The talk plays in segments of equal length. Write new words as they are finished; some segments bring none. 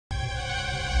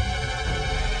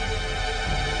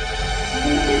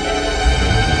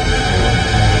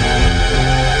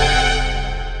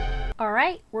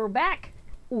right, we're back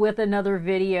with another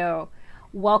video.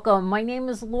 Welcome. My name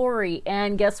is Lori,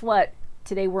 and guess what?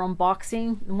 Today we're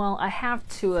unboxing. Well, I have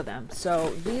two of them.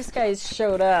 So these guys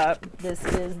showed up. This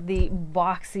is the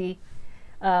Boxy.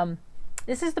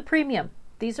 This is the premium.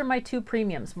 These are my two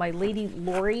premiums. My Lady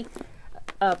Lori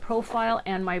profile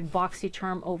and my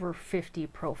BOXYCHARM over 50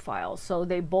 profile. So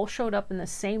they both showed up in the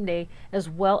same day, as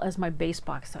well as my base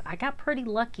box. So I got pretty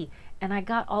lucky, and I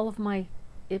got all of my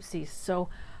Ipsies. So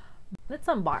let's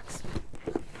unbox.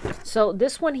 So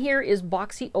this one here is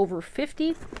Boxy over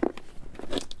 50.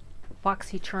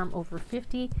 BOXYCHARM over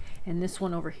 50, and this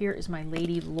one over here is my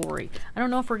Lady Lori. I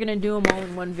don't know if we're going to do them all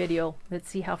in one video. Let's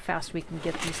see how fast we can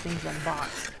get these things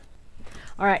unboxed.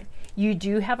 All right, you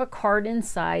do have a card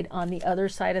inside. On the other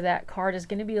side of that card is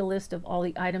going to be a list of all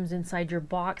the items inside your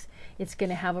box. It's going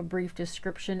to have a brief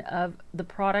description of the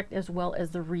product as well as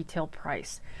the retail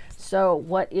price. So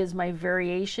what is my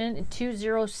variation?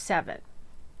 207.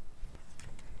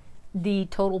 The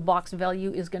total box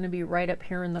value is going to be right up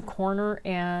here in the corner,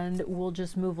 and we'll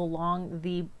just move along.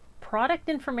 The product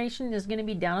information is going to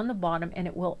be down on the bottom, and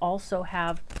it will also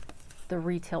have the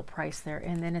retail price there.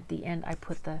 And then at the end, I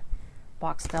put the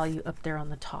box value up there on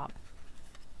the top.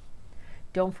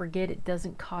 Don't forget, it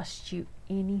doesn't cost you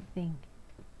anything.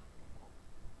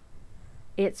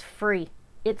 It's free.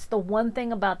 It's the one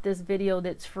thing about this video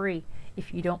that's free.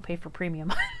 If you don't pay for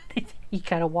premium, you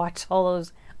gotta watch all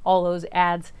those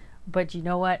ads. But you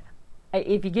know what?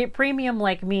 If you get premium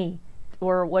like me,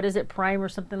 or what is it, Prime or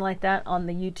something like that on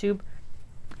the YouTube,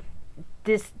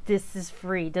 this is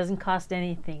free. It doesn't cost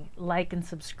anything. Like and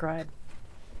subscribe.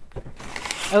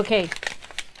 Okay.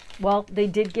 Well, they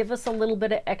did give us a little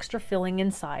bit of extra filling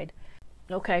inside.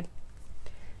 Okay.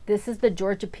 This is the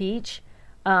Georgia Peach.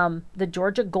 The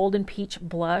Georgia Golden Peach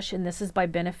Blush, and this is by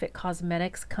Benefit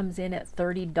Cosmetics. Comes in at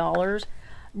 $30.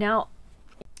 Now,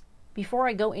 before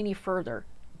I go any further,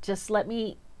 just let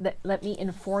me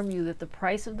inform you that the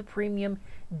price of the premium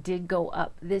did go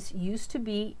up. This used to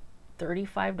be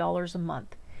 $35 a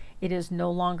month. It is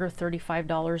no longer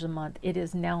 $35 a month. It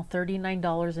is now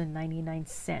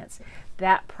 $39.99.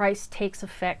 That price takes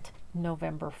effect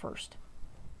November 1st.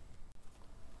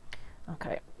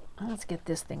 Okay, let's get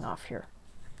this thing off here.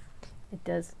 It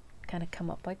does kind of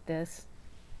come up like this.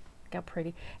 Look how pretty.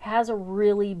 It has a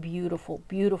really beautiful,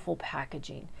 beautiful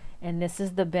packaging. And this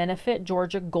is the Benefit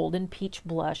Georgia Golden Peach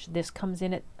Blush. This comes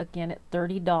in at, again, at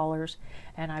 $30.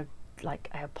 And I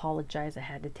apologize. I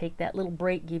had to take that little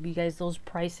break, give you guys those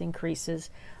price increases.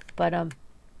 But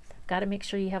got to make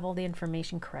sure you have all the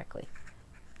information correctly.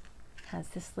 Has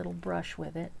this little brush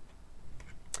with it.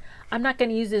 I'm not going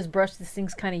to use this brush. This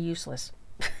thing's kind of useless.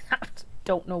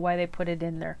 Don't know why they put it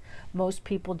in there. Most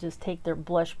people just take their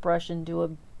blush brush and do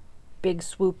a big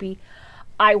swoopy.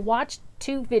 I watched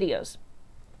two videos,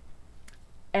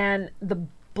 and the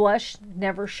blush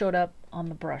never showed up on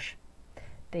the brush.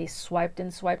 They swiped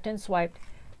and swiped and swiped,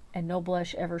 and no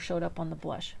blush ever showed up on the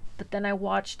blush. But then I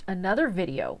watched another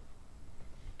video,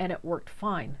 and it worked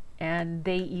fine. And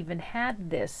they even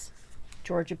had this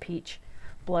Georgia Peach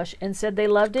blush and said they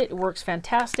loved it. It works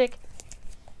fantastic.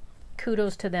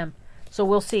 Kudos to them. So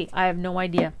we'll see. I have no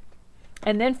idea.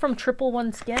 And then from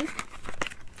 111 Skin.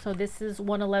 So this is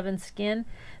 111 Skin.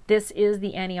 This is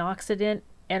the Antioxidant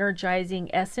Energizing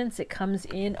Essence. It comes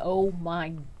in, oh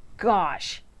my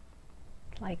gosh,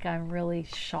 like I'm really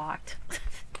shocked.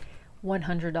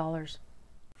 $100.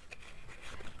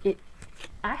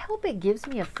 I hope it gives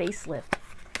me a facelift.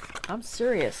 I'm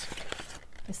serious.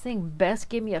 This thing best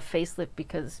give me a facelift,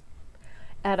 because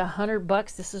at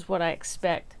 $100, this is what I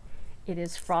expect. It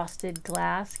is frosted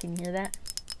glass. Can you hear that?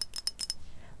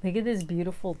 Look at this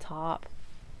beautiful top.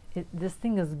 This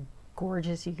thing is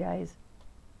gorgeous, you guys.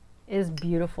 It is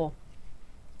beautiful.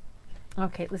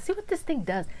 Okay, let's see what this thing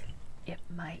does. It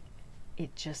might.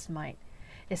 It just might.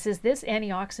 It says this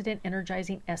Antioxidant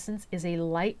Energizing Essence is a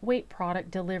lightweight product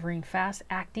delivering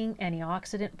fast-acting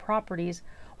antioxidant properties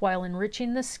while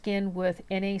enriching the skin with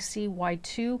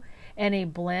NACY2 and a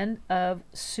blend of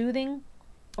soothing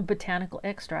botanical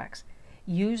extracts.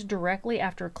 Use directly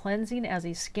after cleansing as a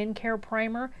skincare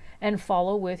primer and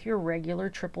follow with your regular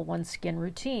 111 skin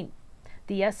routine.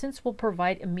 The essence will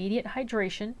provide immediate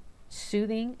hydration,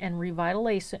 soothing, and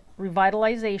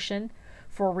revitalization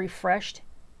for refreshed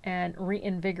and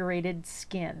reinvigorated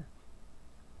skin.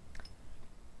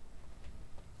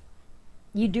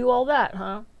 You do all that,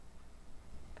 huh?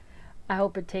 I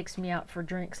hope it takes me out for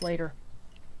drinks later.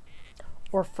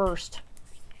 Or first.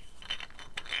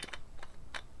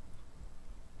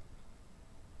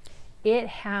 It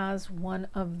has one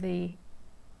of the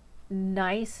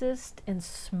nicest and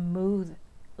smooth,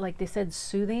 like they said,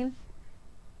 soothing.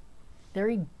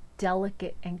 very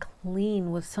delicate and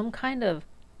clean with some kind of,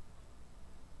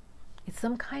 it's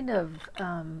some kind of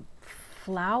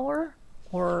flower,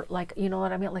 or like, you know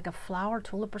what I mean, like a flower,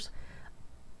 tulip,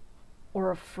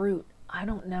 or a fruit. I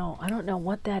don't know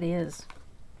what that is.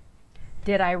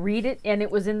 Did I read it and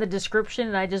it was in the description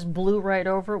and I just blew right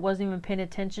over it, wasn't even paying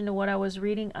attention to what I was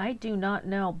reading? I do not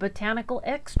know. Botanical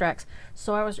extracts.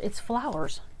 So it's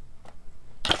flowers.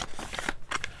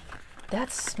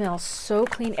 That smells so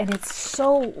clean, and it's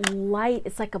so light.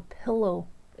 It's like a pillow.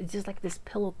 It's just like this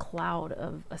pillow cloud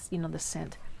of, you know, the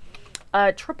scent.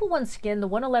 111 Skin, the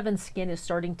 111 Skin is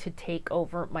starting to take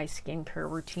over my skincare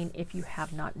routine, if you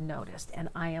have not noticed, and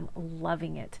I am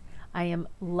loving it. I am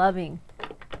loving.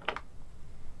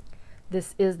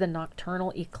 This is the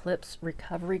Nocturnal Eclipse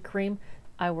Recovery Cream.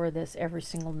 I wear this every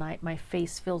single night. My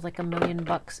face feels like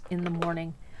 $1,000,000 in the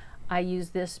morning. I use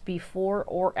this before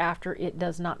or after, it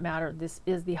does not matter. This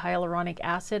is the hyaluronic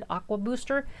acid aqua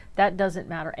booster. That doesn't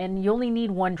matter. And you only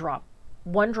need 1 drop.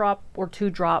 1 drop or 2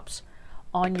 drops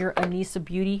on your Anissa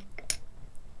Beauty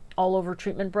all over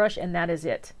treatment brush, and that is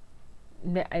it.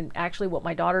 And actually what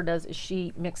my daughter does is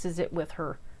she mixes it with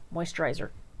her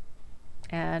moisturizer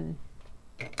and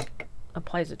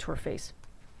applies it to her face.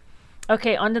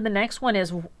 Okay, on to the next one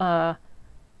is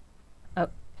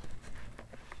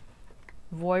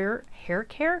Voir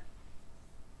Haircare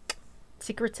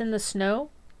Secrets in the Snow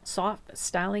Soft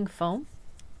Styling Foam.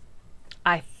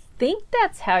 I think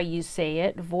that's how you say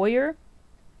it. Voir,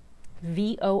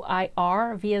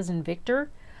 V-O-I-R, V as in Victor.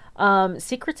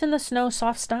 Secrets in the Snow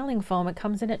Soft Styling Foam. It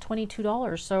comes in at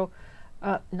 $22. So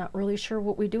not really sure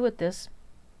what we do with this.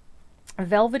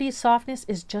 Velvety softness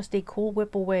is just a cool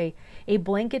whip away. A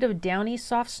blanket of downy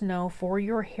soft snow for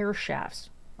your hair shafts.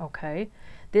 Okay.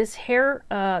 This the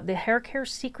Haircare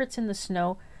Secrets in the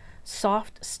Snow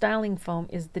Soft Styling Foam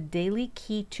is the daily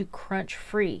key to crunch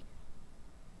free.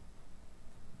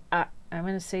 I'm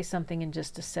going to say something in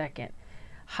just a second.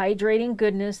 Hydrating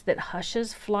goodness that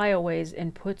hushes flyaways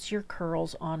and puts your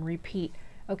curls on repeat.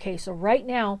 Okay, so right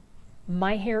now,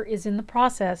 my hair is in the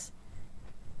process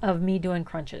of me doing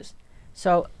crunches.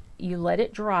 So you let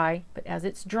it dry, but as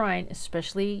it's drying,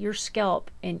 especially your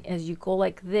scalp, and as you go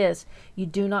like this, you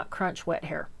do not crunch wet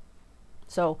hair.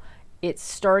 So it's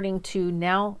starting to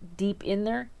now deep in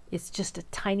there. It's just a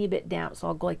tiny bit damp. So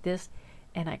I'll go like this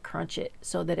and I crunch it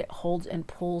so that it holds and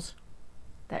pulls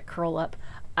that curl up.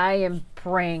 I am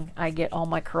praying I get all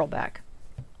my curl back.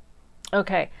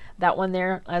 Okay, that one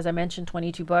there, as I mentioned,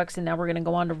 $22. And now we're going to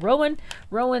go on to Rowan.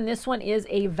 Rowan, this one is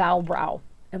a VowBrow.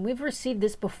 And we've received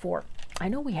this before. I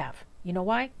know we have. You know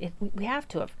why? We have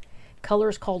to have. Color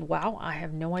is called Wow. I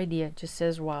have no idea. It just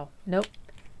says Wow. Nope.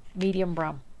 Medium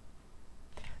brown.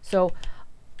 So,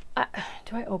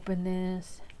 do I open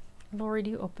this? Lori, do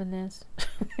you open this?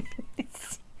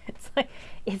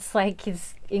 it's like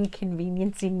it's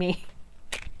inconveniencing me.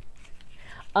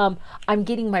 I'm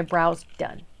getting my brows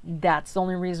done. That's the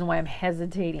only reason why I'm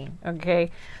hesitating. Okay.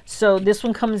 So this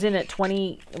one comes in at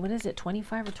 20, what is it?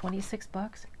 25 or 26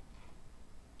 bucks?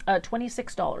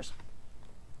 $26.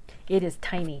 It is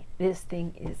tiny. This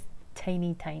thing is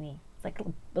tiny, tiny. It's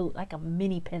like a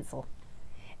mini pencil.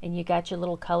 And you got your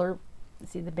little color.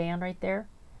 See the band right there?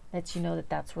 Lets you know that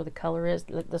that's where the color is.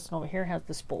 This one over here has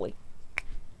the spoolie.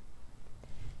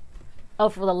 Oh,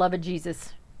 for the love of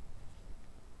Jesus.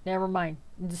 Never mind.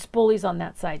 The spoolie's on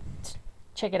that side.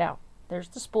 Check it out. There's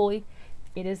the spoolie.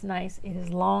 It is nice. It is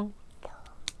long.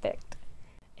 Perfect.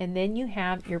 And then you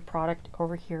have your product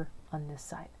over here on this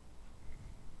side.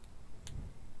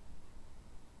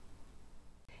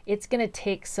 It's going to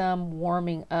take some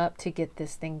warming up to get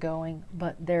this thing going,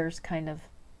 but there's kind of,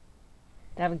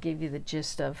 that would give you the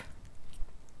gist of.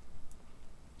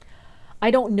 I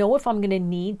don't know if I'm going to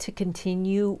need to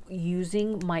continue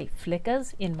using my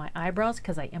flickas in my eyebrows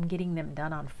because I am getting them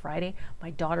done on Friday.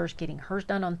 My daughter's getting hers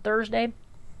done on Thursday.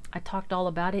 I talked all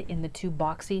about it in the 2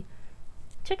 Boxy.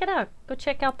 Check it out. Go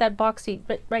check out that Boxy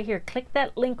right here. Click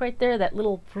that link right there, that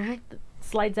little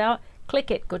slides out. Click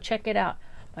it. Go check it out.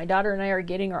 My daughter and I are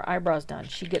getting our eyebrows done.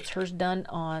 She gets hers done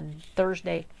on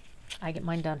Thursday. I get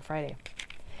mine done Friday.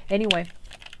 Anyway,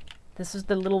 this is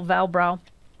the little VowBrow.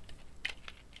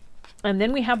 And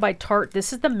then we have by Tarte.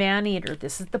 This is the ManEater.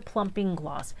 This is the Plumping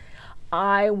Gloss.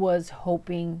 I was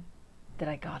hoping that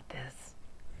I got this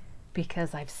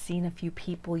because I've seen a few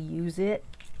people use it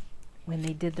when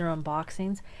they did their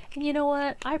unboxings. And you know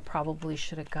what? I probably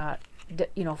should have got,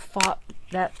 fought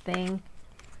that thing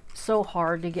so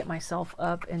hard to get myself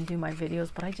up and do my videos,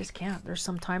 but I just can't. There's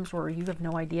some times where you have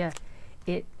no idea.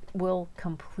 It will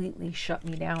completely shut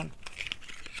me down.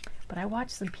 But I watch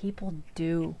some people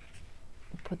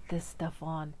put this stuff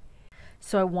on.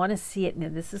 So I want to see it now.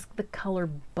 This is the color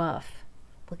Buff.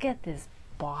 Look at this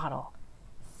bottle.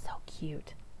 So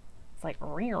cute. It's like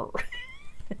rare.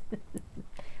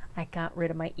 I got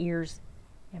rid of my ears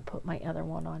and put my other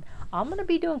one on. I'm going to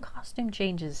be doing costume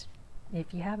changes.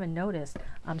 If you haven't noticed,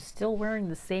 I'm still wearing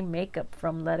the same makeup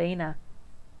from Lorena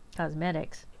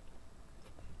Cosmetics.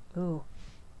 Ooh.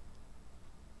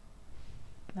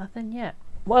 Nothing yet.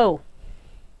 Whoa.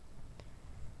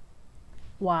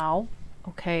 Wow.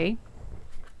 Okay.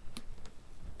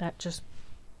 That just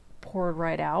poured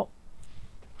right out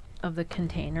of the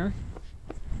container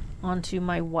onto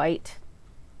my white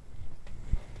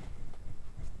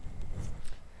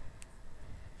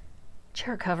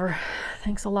chair cover.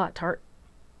 Thanks a lot, Tarte.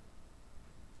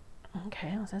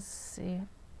 Okay, let's see.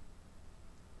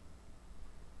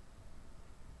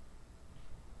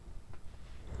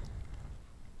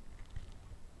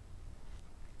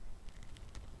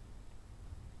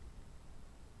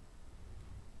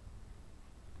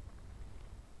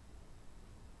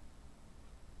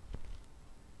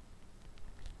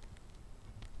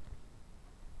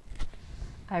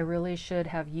 I really should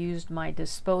have used my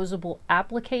disposable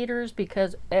applicators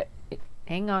because,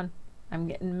 hang on, I'm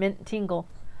getting mint tingle,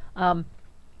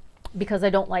 because I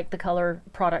don't like the color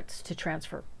products to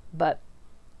transfer. But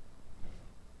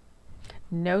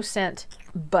no scent,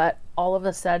 but all of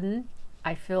a sudden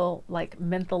I feel like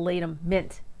mentholatum,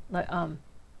 mint, like, you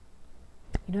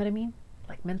know what I mean?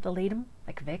 Like mentholatum,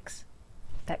 like Vicks,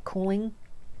 that cooling.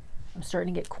 I'm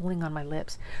starting to get cooling on my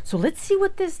lips. So let's see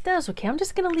what this does. Okay, I'm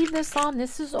just gonna leave this on.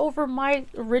 This is over my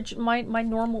my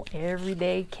normal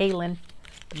everyday Kaylin,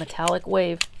 the metallic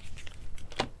wave.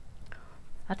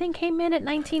 I think came in at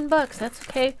 19 bucks. That's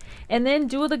okay. And then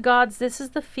Dew of the Gods. This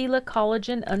is the Filla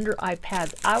Collagen Under Eye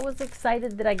Pads. I was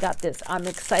excited that I got this. I'm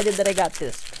excited that I got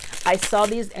this. I saw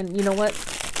these, and you know what?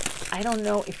 I don't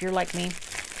know if you're like me.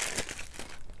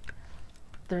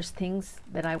 There's things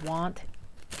that I want,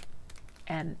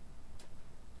 and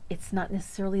it's not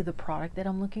necessarily the product that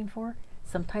I'm looking for.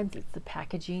 Sometimes it's the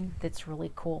packaging that's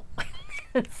really cool.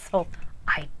 So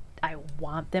I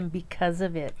want them because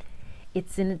of it.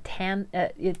 It's in a tan.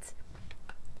 It's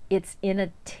in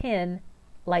a tin,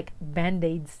 like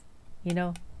Band-Aids. You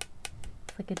know,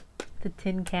 it's like the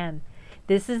tin can.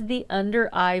 This is the Under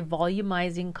Eye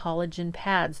Volumizing Collagen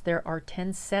Pads. There are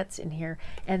 10 sets in here,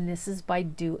 and this is by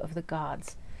Dew of the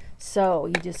Gods. So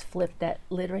you just flip that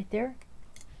lid right there,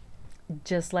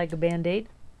 just like a Band-Aid,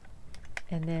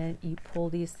 and then you pull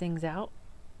these things out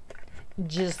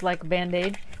just like a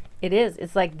Band-Aid.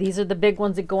 It's like these are the big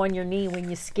ones that go on your knee when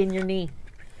you skin your knee,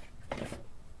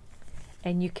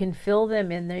 and you can fill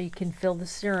them in there. You can fill the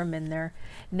serum in there.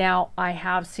 Now I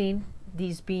have seen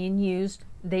these being used.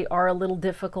 They are a little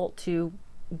difficult to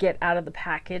get out of the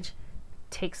package.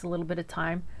 Takes a little bit of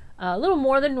time, a little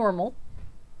more than normal,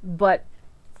 but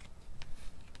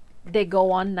they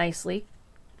go on nicely.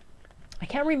 I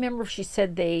can't remember if she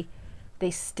said they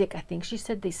stick. I think she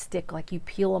said they stick, like you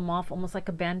peel them off almost like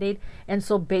a Band-Aid. And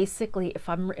so basically, if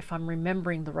I'm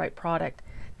remembering the right product,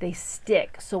 they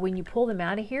stick. So when you pull them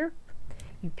out of here,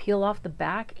 you peel off the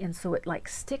back, and so it like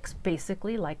sticks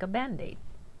basically like a Band-Aid,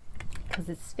 because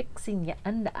it's fixing your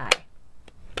under eye.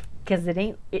 Because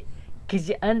because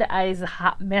your under eye is a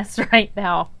hot mess right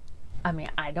now. I mean,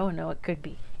 I don't know. It could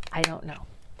be. I don't know.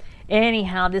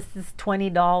 Anyhow, this is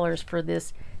 $20 for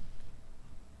this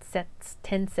sets,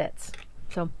 10 sets.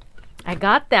 So I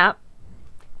got that.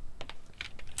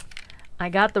 I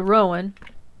got the Rowan,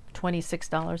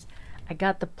 $26. I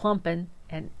got the Plumping,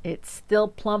 and it's still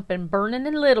plumping, burning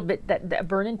a little bit, that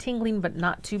burning, tingling, but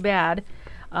not too bad,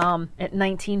 at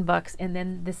 19 bucks. And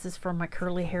then this is for my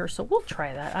curly hair, so we'll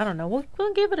try that. I don't know,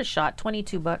 we'll give it a shot.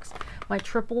 22 bucks. My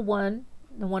triple one,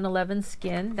 the 111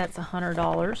 Skin, that's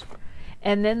 $100.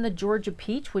 And then the Georgia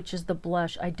Peach, which is the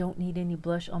blush. I don't need any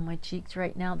blush on my cheeks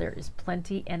right now. There is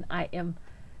plenty, and I am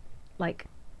like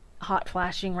hot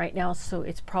flashing right now, so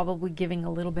it's probably giving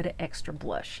a little bit of extra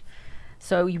blush.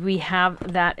 So we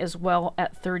have that as well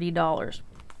at $30.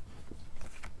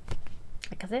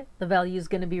 Like I said, the value is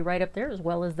going to be right up there, as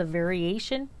well as the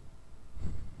Variation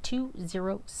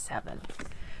 207.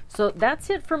 So that's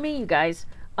it for me, you guys.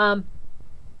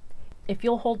 If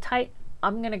you'll hold tight,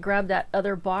 I'm going to grab that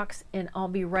other box and I'll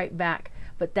be right back.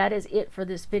 But that is it for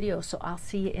this video, so I'll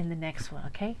see you in the next one,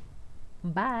 okay?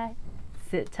 Bye.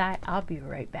 Sit tight. I'll be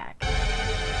right back.